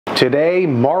Today,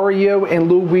 Mario and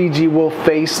Luigi will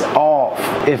face off.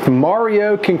 If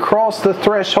Mario can cross the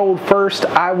threshold first,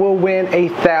 I will win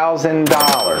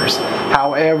 $1,000.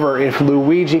 However, if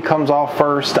Luigi comes off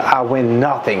first, I win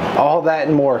nothing. All that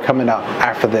and more coming up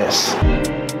after this.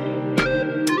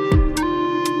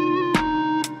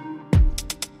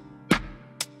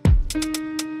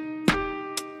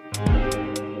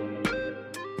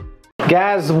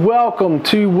 Guys, welcome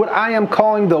to what I am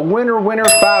calling the Winner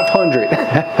 500.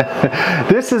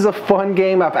 This is a fun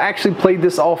game. I've actually played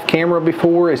this off camera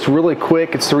before. It's really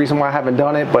quick. It's the reason why I haven't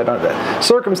done it, but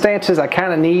circumstances I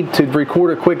kind of need to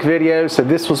record a quick video, so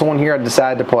this was on here. I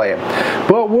decided to play it.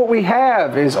 But what we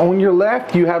have is on your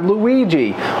left you have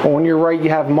Luigi, on your right you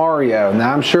have Mario.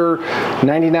 Now I'm sure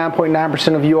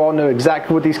 99.9% of you all know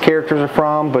exactly what these characters are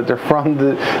from, but they're from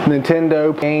the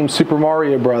Nintendo game Super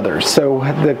Mario Brothers. So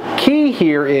the key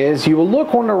here is you will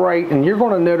look on the right and you're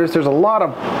going to notice there's a lot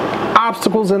of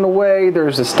obstacles in the way.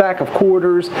 There's a stack of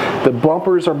quarters. The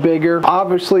bumpers are bigger.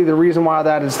 Obviously the reason why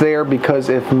that is there because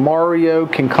if Mario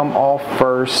can come off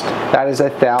first, that is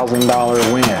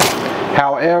 $1,000 win.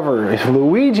 However, if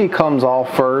Luigi comes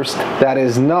off first, that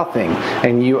is nothing,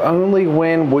 and you only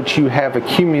win what you have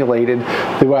accumulated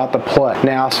throughout the play.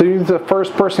 Now, as soon as the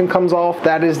first person comes off,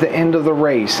 that is the end of the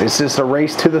race. It's just a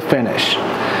race to the finish.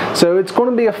 So it's going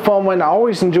to be a fun one. I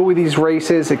always enjoy these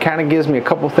races. It kind of gives me a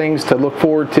couple things to look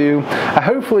forward to.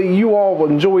 Hopefully you all will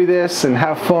enjoy this and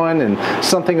have fun and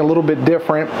something a little bit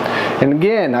different. And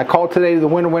again, I call today the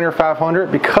Winner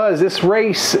 500 because this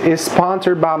race is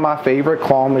sponsored by my favorite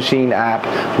claw machine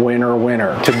app,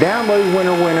 Winner. To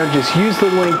download Winner, just use the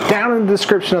link down in the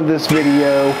description of this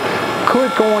video.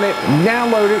 Click on it,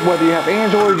 download it. Whether you have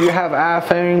Android or you have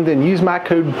iPhone, then use my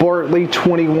code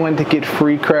Bartley21 to get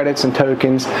free credits and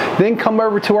tokens. Then come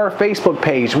over to our Facebook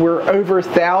page. We're over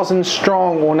 1,000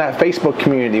 strong on that Facebook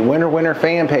community, Winner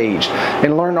fan page,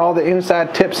 and learn all the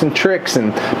inside tips and tricks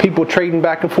and people trading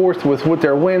back and forth with what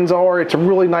their wins are. It's a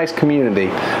really nice community.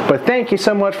 But thank you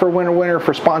so much for Winner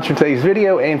for sponsoring today's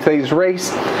video and today's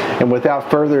race. And without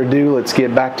further ado, let's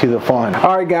get back to the fun.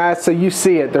 Alright guys, so you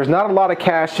see it. There's not a lot of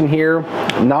cash in here.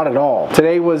 Not at all.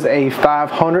 Today was a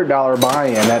 $500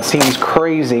 buy-in. That seems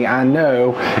crazy, I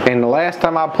know. And the last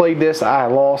time I played this, I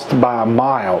lost by a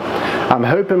mile. I'm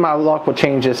hoping my luck will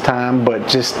change this time, but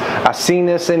just I seen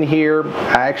this in here.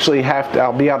 I actually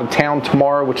I'll be out of town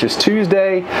tomorrow, which is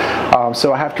Tuesday,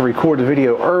 so I have to record the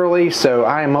video early. So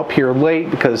I am up here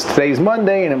late because today's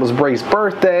Monday and it was Bray's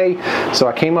birthday. So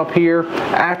I came up here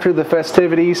after the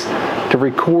festivities to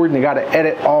record, and I got to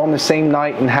edit all in the same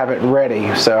night and have it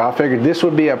ready. So I figured this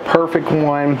would be a perfect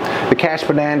one. The Cash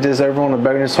Bonanza is over on the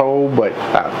bonus hole, but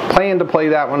I plan to play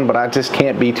that one, but I just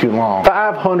can't be too long.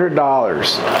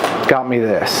 $500 got me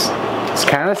this. It's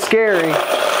kind of scary,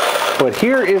 but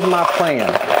here is my plan.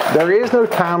 There is no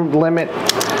time limit.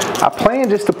 I plan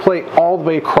just to play all the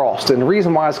way across, and the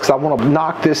reason why is because I want to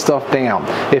knock this stuff down.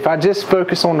 If I just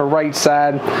focus on the right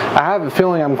side, I have a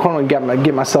feeling I'm going to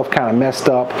get myself kind of messed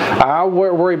up. I'll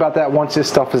worry about that once this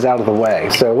stuff is out of the way.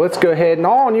 So let's go ahead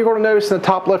and you're going to notice in the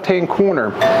top left hand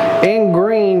corner in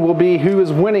green will be who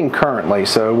is winning currently.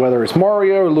 So whether it's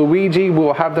Mario or Luigi,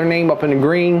 we'll have their name up in the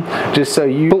green just so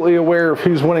you're fully aware of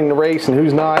who's winning the race and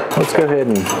who's not. Let's go ahead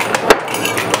and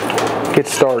get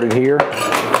started here.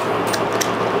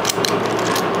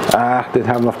 Didn't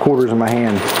have enough quarters in my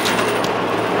hand.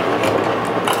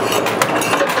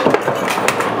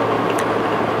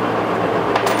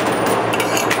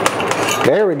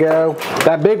 There we go.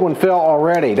 That big one fell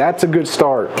already. That's a good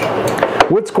start.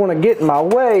 What's going to get in my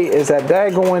way is that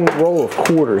daggone roll of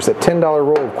quarters, that $10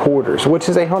 roll of quarters, which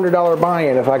is a $100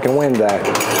 buy-in if I can win that.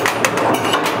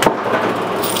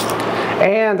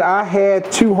 And I had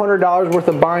 $200 worth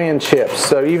of buy-in chips,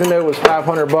 so even though it was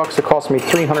 $500, it cost me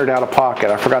 $300 out of pocket.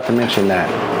 I forgot to mention that.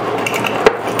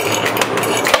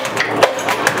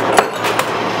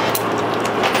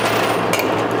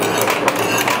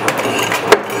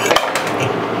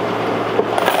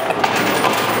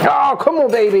 Oh, come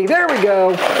on, baby. There we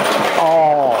go.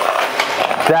 Oh,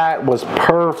 that was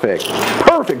perfect.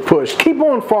 Perfect push. Keep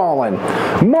on falling.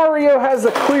 Mario has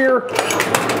a clear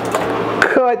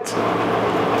cut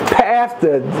path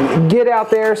to get out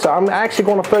there, so I'm actually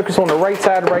going to focus on the right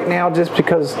side right now just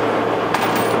because.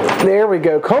 There we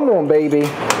go. Come on, baby.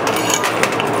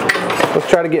 Let's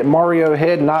try to get Mario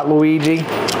ahead, not Luigi.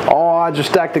 All odds are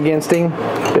stacked against him.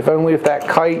 If only if that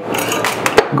kite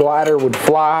glider would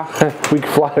fly, we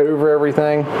could fly over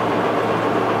everything.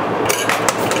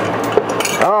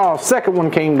 Oh, second one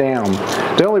came down.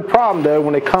 The only problem though,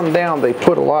 when they come down, they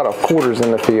put a lot of quarters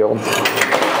in the field.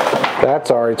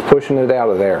 That's all right, it's pushing it out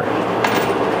of there.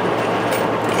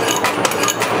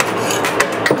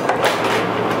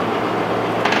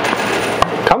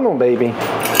 baby.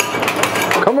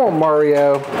 Come on,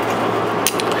 Mario.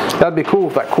 That'd be cool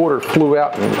if that quarter flew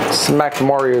out and smacked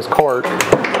Mario's cart,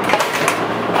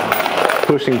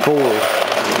 pushing forward.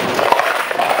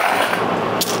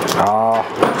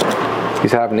 Ah,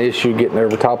 he's having an issue getting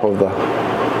over top of the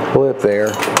lip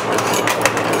there.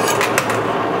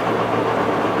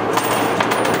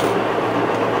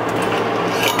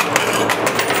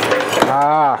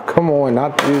 Ah, come on,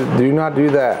 do not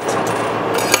do that.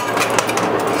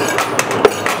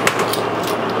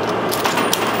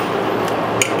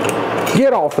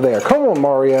 Get off of there. Come on,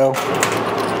 Mario.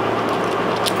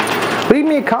 Leave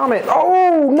me a comment.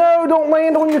 Oh, no, don't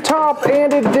land on your top.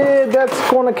 And it did. That's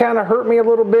going to kind of hurt me a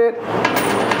little bit.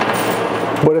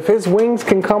 But if his wings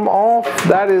can come off,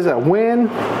 that is a win.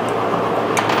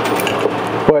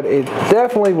 But it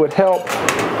definitely would help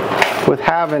with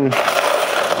having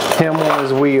him on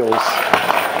his wheels.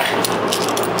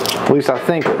 At least I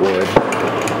think it would.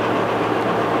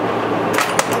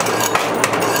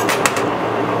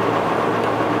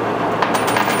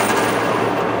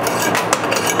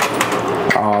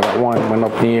 Oh, that one went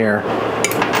up in the air.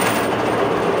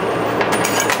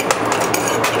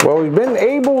 Well, we've been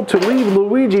able to leave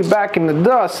Luigi back in the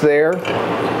dust there.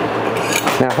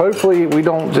 Now, hopefully we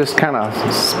don't just kind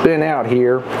of spin out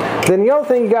here. Then the other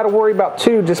thing you got to worry about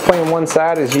too, just playing one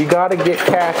side, is you got to get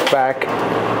cash back.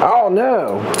 Oh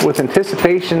no, with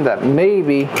anticipation that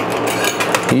maybe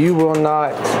you will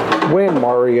not win,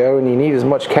 Mario, and you need as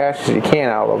much cash as you can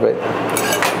out of it.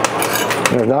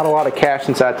 There's not a lot of cash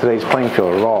inside today's playing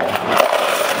field at all.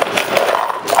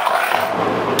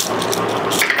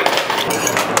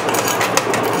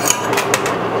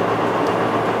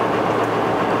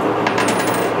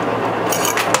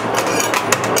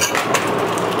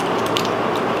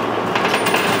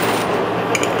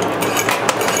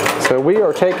 So we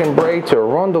are taking Bray to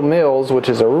Arundel Mills, which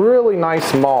is a really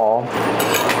nice mall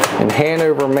in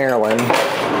Hanover, Maryland,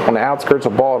 on the outskirts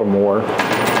of Baltimore.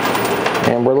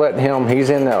 And we're letting him, he's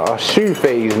in a shoe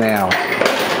phase now.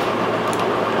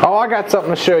 Oh, I got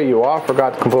something to show you. I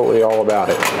forgot completely all about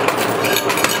it.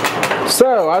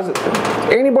 So,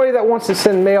 anybody that wants to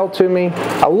send mail to me,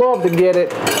 I love to get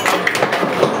it.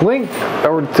 Link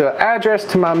or the address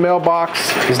to my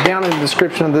mailbox is down in the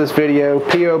description of this video.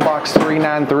 P.O. Box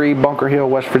 393, Bunker Hill,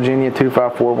 West Virginia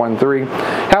 25413.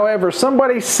 However,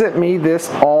 somebody sent me this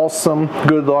awesome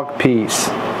good luck piece.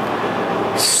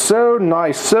 So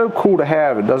nice, so cool to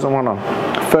have. It doesn't want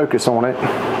to focus on it.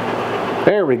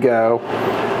 There we go.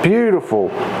 Beautiful.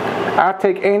 I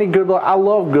take any good luck. I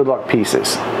love good luck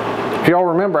pieces. If y'all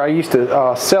remember, I used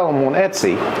to sell them on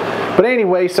Etsy. But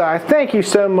anyway, so I thank you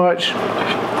so much.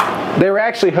 They were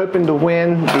actually hoping to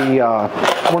win the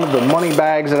one of the money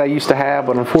bags that I used to have,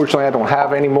 but unfortunately I don't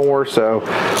have anymore, so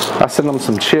I sent them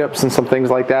some chips and some things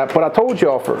like that. But I told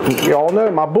y'all, y'all know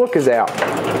my book is out.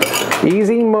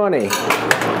 Easy Money.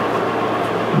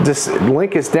 This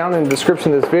link is down in the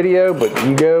description of this video, but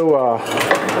you go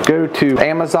to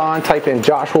Amazon, type in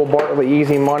Joshua Bartley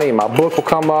Easy Money, and my book will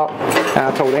come up. And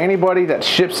I told anybody that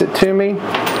ships it to me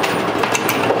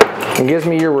and gives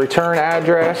me your return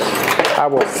address, I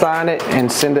will sign it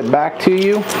and send it back to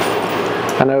you.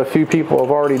 I know a few people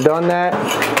have already done that.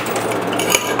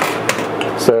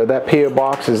 So that P.O.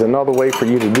 Box is another way for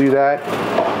you to do that.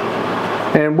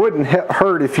 And it wouldn't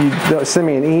hurt if you send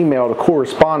me an email to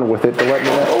correspond with it to let me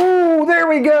know. Oh, there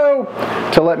we go!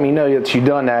 To let me know that you've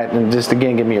done that, and just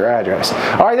again give me your address.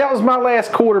 Alright, that was my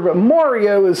last quarter, but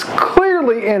Mario is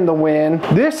clearly in the win.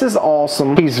 This is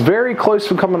awesome. He's very close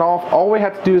to coming off. All we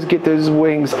have to do is get those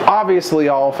wings obviously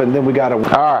off, and then we gotta.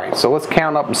 Alright, so let's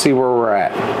count up and see where we're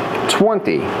at.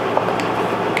 20.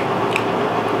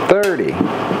 30.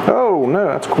 Oh no,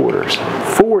 that's quarters.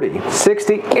 40,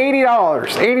 60, $80.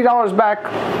 $80 back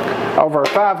of our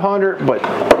 500, but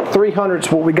 300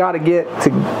 is what we got to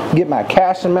get my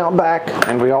cash amount back.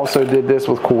 And we also did this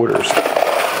with quarters.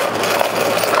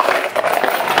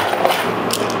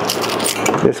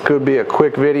 This could be a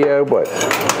quick video, but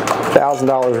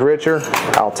 $1,000 richer,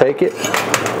 I'll take it.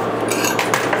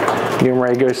 Getting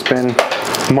ready to go spend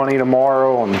money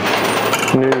tomorrow on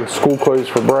new school clothes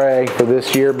for Bray for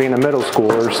this year, being a middle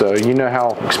schooler, so you know how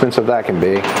expensive that can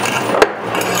be.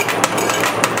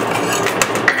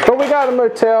 But we got a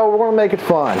motel, we're going to make it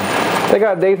fun. They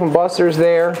got Dave & Buster's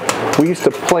there. We used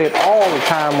to play it all the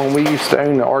time when we used to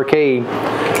own the arcade.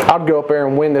 I'd go up there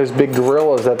and win those big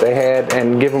gorillas that they had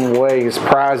and give them away as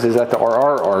prizes at the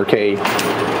RR arcade,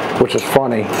 which is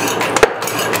funny.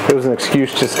 It was an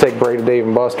excuse just to take Bray to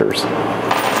Dave & Buster's.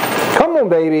 Come on,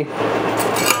 baby.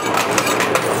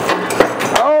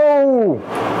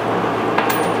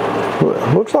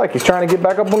 Looks like he's trying to get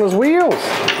back up on his wheels.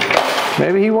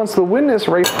 Maybe he wants to win this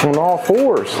race on all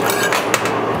fours.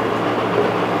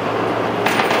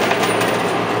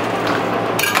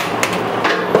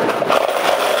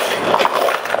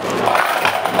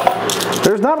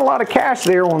 There's not a lot of cash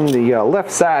there on the left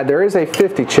side. There is a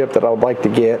 50 chip that I would like to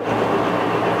get.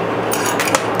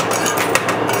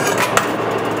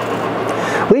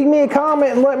 Leave me a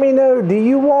comment and let me know, do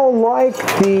you all like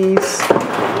these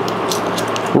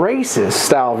races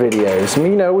style videos? I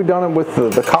mean, you know, we've done it with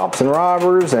the cops and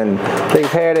robbers, and they've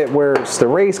had it where it's the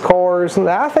race cars. And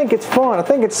I think it's fun. I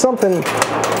think it's something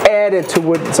added to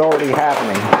what's already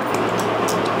happening.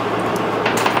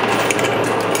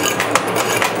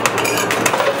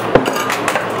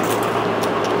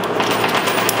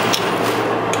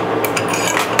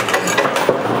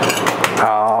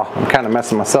 I'm kind of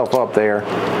messing myself up there.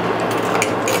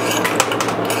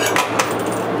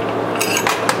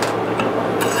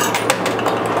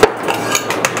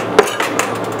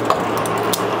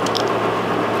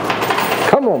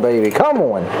 Come on, baby, come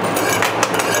on.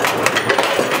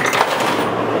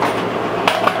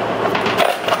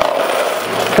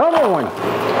 Come on.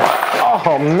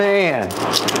 Oh, man.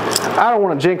 I don't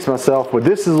want to jinx myself, but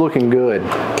this is looking good.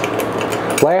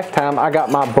 Last time I got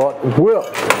my butt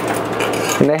whooped.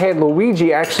 And they had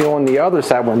Luigi actually on the other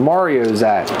side where Mario's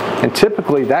at. And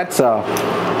typically that's a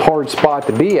hard spot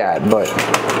to be at, but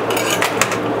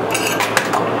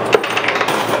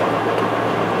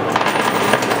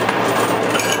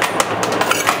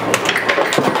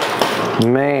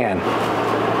man,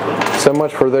 so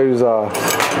much for those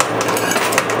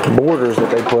borders that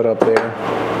they put up there.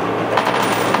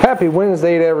 Happy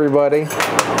Wednesday to everybody.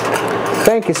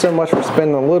 Thank you so much for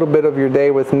spending a little bit of your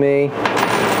day with me.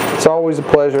 It's always a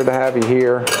pleasure to have you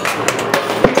here.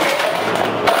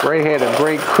 Ray had a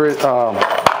great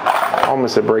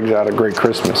almost said Briggs out a great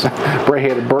Christmas. Ray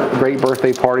had a great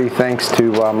birthday party thanks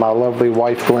to my lovely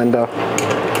wife Glenda.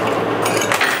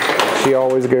 She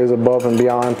always goes above and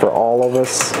beyond for all of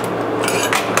us,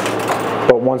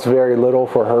 but wants very little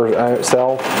for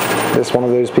herself. Just one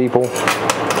of those people.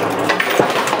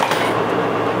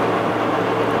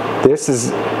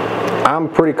 I'm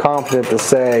pretty confident to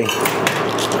say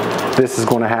this is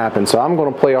going to happen. So I'm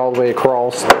going to play all the way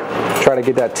across, try to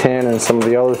get that 10 and some of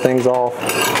the other things off.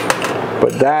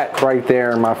 But that right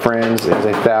there, my friends, is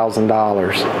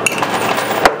 $1,000.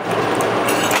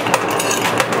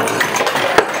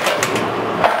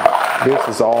 This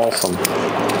is awesome.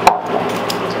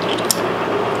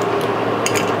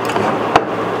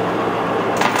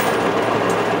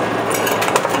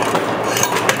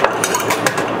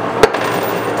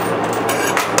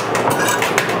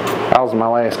 That was my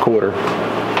last quarter.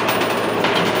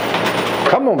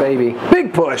 Come on, baby.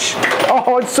 Big push.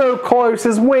 Oh, it's so close.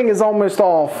 His wing is almost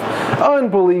off.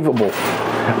 Unbelievable.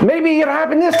 Maybe it'll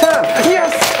happen this time.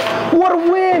 Yes! What a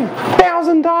win!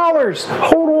 $1,000.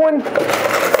 Hold on.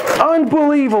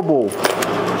 Unbelievable.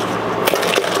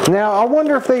 Now, I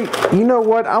wonder if they, you know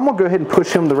what? I'm going to go ahead and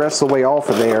push him the rest of the way off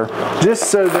of there, just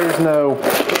so there's no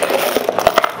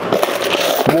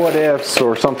what ifs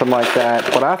or something like that.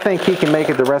 But I think he can make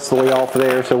it the rest of the way off of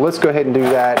there. So let's go ahead and do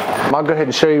that. I'll go ahead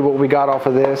and show you what we got off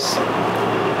of this.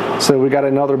 So we got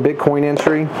another Bitcoin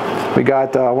entry. We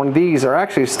got one of these are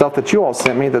actually stuff that you all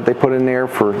sent me that they put in there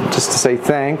for just to say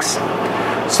thanks.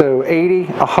 So 80,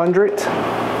 100,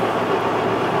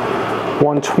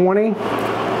 120,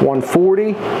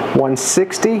 140,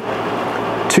 160,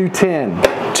 210.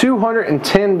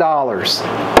 $210.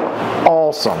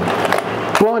 Awesome.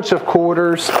 Bunch of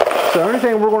quarters. So the only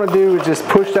thing we're going to do is just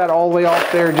push that all the way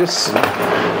off there, just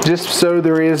so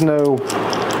there is no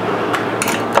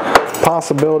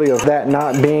possibility of that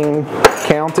not being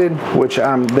counted, which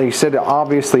they said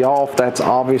obviously off. That's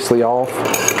obviously off.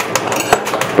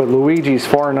 But Luigi's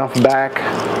far enough back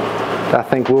that I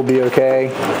think we'll be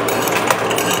okay.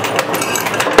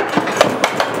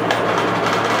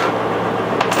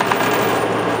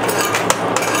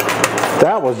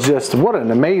 That was just, what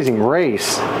an amazing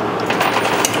race.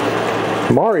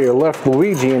 Mario left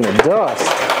Luigi in the dust.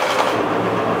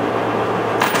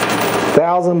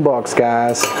 $1,000,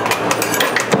 guys.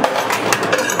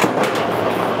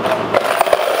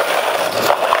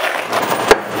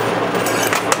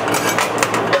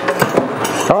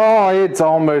 Oh, it's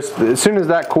almost, as soon as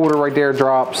that quarter right there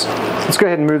drops, let's go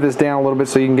ahead and move this down a little bit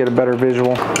so you can get a better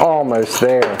visual. Almost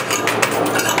there.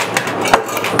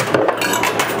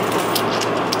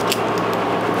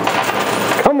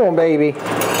 Come on, baby.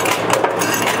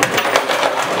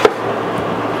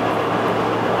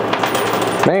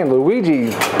 Man,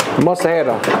 Luigi must have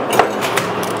had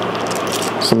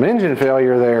some engine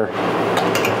failure there.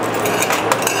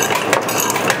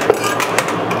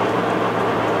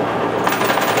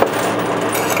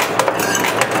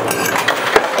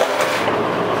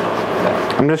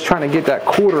 I'm just trying to get that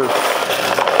quarter,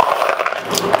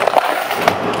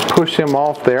 push him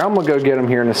off there. I'm gonna go get him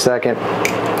here in a second.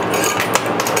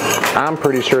 I'm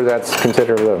pretty sure that's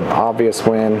considered an obvious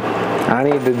win. I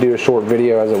needed to do a short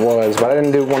video as it was, but I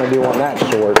didn't want to do one that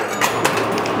short.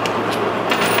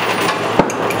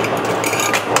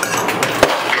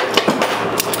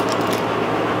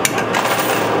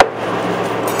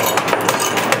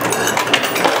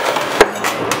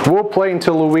 We'll play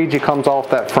until Luigi comes off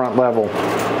that front level,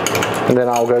 and then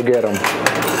I'll go get him.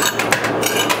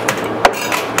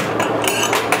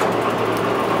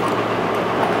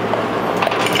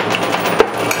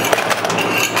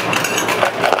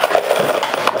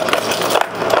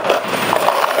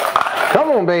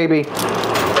 Come on, baby.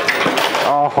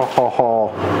 Oh, ho, ho,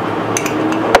 ho.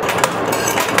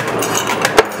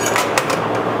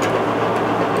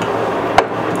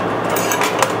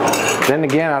 Then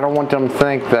again, I don't want them to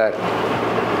think that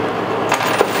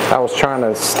I was trying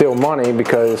to steal money,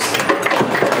 because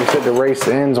you said the race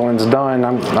ends when it's done.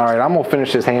 All right, I'm gonna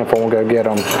finish this handful and go get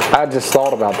them. I just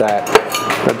thought about that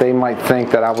they might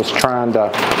think that I was trying to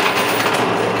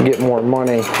get more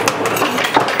money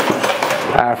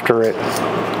after it.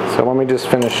 So let me just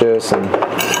finish this, and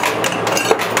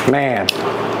man,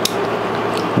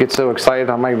 get so excited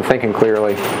I'm not even thinking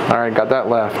clearly. All right, got that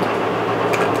left.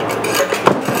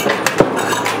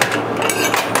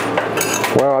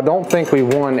 Well, I don't think we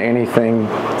won anything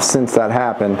since that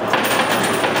happened.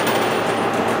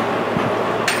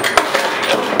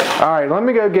 All right, let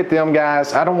me go get them,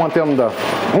 guys. I don't want them to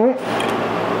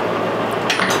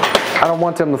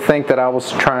think that I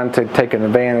was trying to take an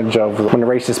advantage of when the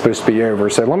race is supposed to be over.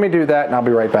 So let me do that, and I'll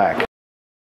be right back.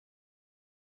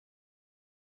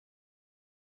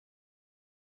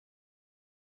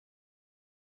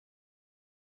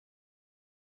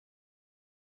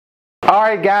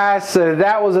 Alright guys, so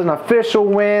that was an official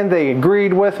win. They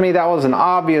agreed with me. That was an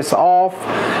obvious off.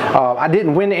 I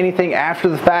didn't win anything after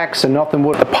the fact, so nothing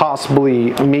would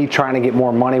possibly me trying to get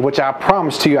more money, which I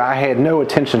promised you I had no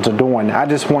intention to doing. I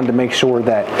just wanted to make sure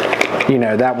that, you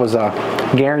know, that was a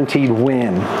guaranteed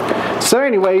win. So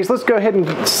anyways, let's go ahead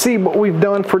and see what we've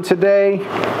done for today.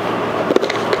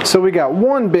 So we got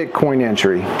one Bitcoin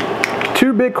entry,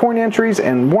 two Bitcoin entries,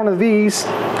 and one of these.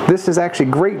 This is actually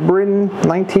Great Britain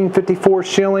 1954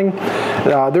 shilling.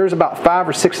 There's about 5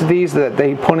 or 6 of these that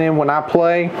they put in when I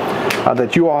play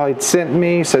that you all had sent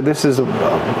me. So this is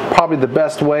probably the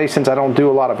best way, since I don't do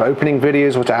a lot of opening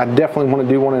videos, which I definitely want to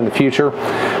do one in the future.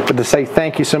 But to say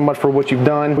thank you so much for what you've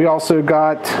done. We also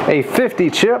got a 50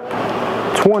 chip,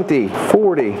 20,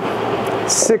 40,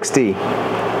 60,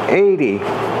 80,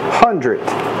 100,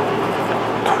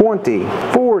 20,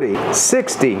 40,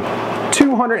 60,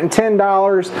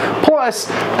 $210. Plus,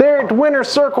 there at Winner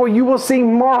Circle, you will see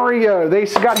Mario. They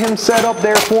got him set up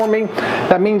there for me.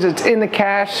 That means it's in the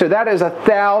cash, so that is a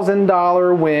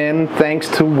 $1,000 win thanks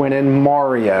to winning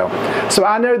Mario. So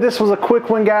I know this was a quick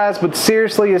one, guys, but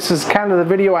seriously, this is kind of the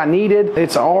video I needed.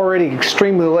 It's already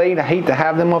extremely late. I hate to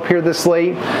have them up here this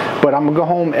late, but I'm gonna go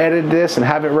home, edit this, and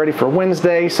have it ready for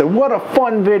Wednesday. So what a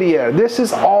fun video. This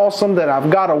is awesome that I've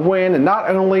got a win, and not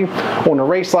only on a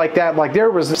race like that, like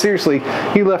there was, seriously,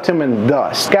 he left him in the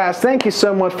dust. Guys, thank you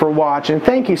so much for watching.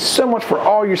 Thank you so much for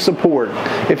all your support.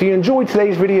 If you enjoyed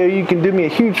today's video, you can do me a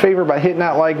huge favor by hitting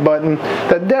that like button.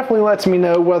 That definitely lets me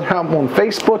know whether I'm on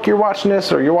Facebook you're watching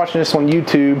this or you're watching this on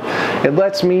YouTube. It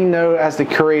lets me know as the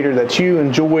curator that you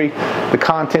enjoy the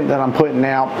content that I'm putting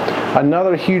out.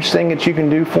 Another huge thing that you can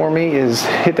do for me is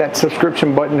hit that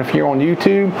subscription button if you're on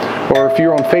YouTube, or if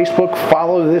you're on Facebook,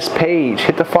 follow this page.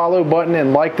 Hit the follow button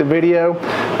and like the video.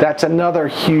 That's another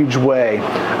huge way.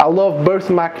 I love both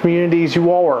of my communities.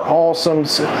 You all are awesome.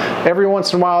 Every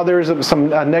once in a while there's some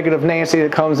negative Nancy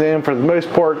that comes in. For the most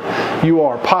part, you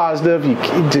are positive. You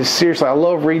just, seriously, I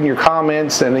love reading your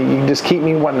comments, and you just keep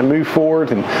me wanting to move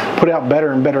forward and put out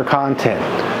better and better content.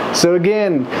 So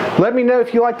again, let me know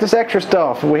if you like this extra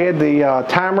stuff. We had the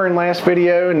timer in last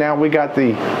video, and now we got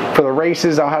for the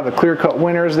races, I'll have the clear-cut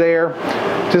winners there.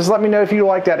 Just let me know if you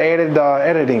like that added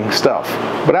editing stuff.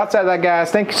 But outside of that,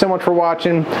 guys, thank you so much for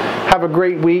watching. Have a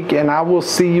great week, and I will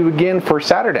see you again for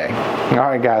Saturday. All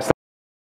right, guys.